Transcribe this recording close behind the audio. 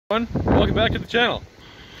Welcome back to the channel.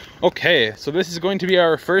 Okay, so this is going to be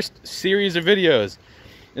our first series of videos.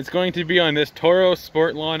 It's going to be on this Toro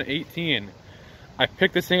Sportlawn 18. I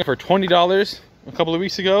picked this thing up for $20 a couple of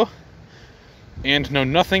weeks ago and know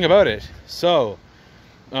nothing about it. So,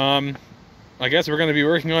 I guess we're going to be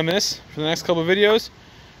working on this for the next couple of videos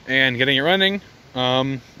and getting it running.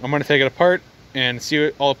 I'm going to take it apart and see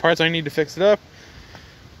what all the parts I need to fix it up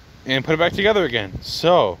and put it back together again.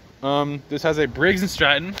 So, this has a Briggs &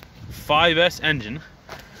 Stratton 5S engine,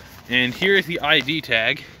 and here is the ID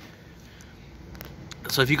tag.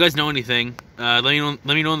 So if you guys know anything, let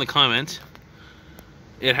me know in the comments.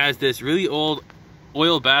 It has this really old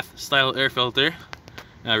oil bath style air filter,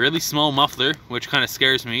 a really small muffler, which kind of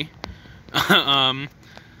scares me. What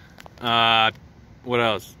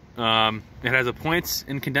else? It has a points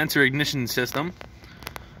and condenser ignition system.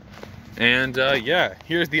 And yeah,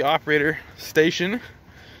 here's the operator station.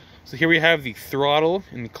 So here we have the throttle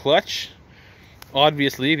and the clutch.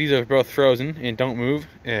 Obviously, these are both frozen and don't move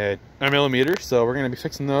at a millimeter, so we're going to be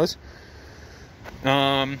fixing those.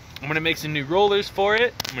 I'm going to make some new rollers for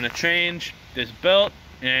it. I'm going to change this belt,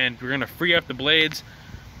 and we're going to free up the blades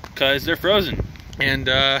because they're frozen. And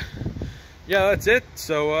yeah, that's it.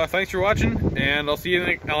 So thanks for watching, and I'll see you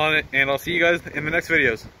guys in the next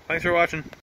videos. Thanks for watching.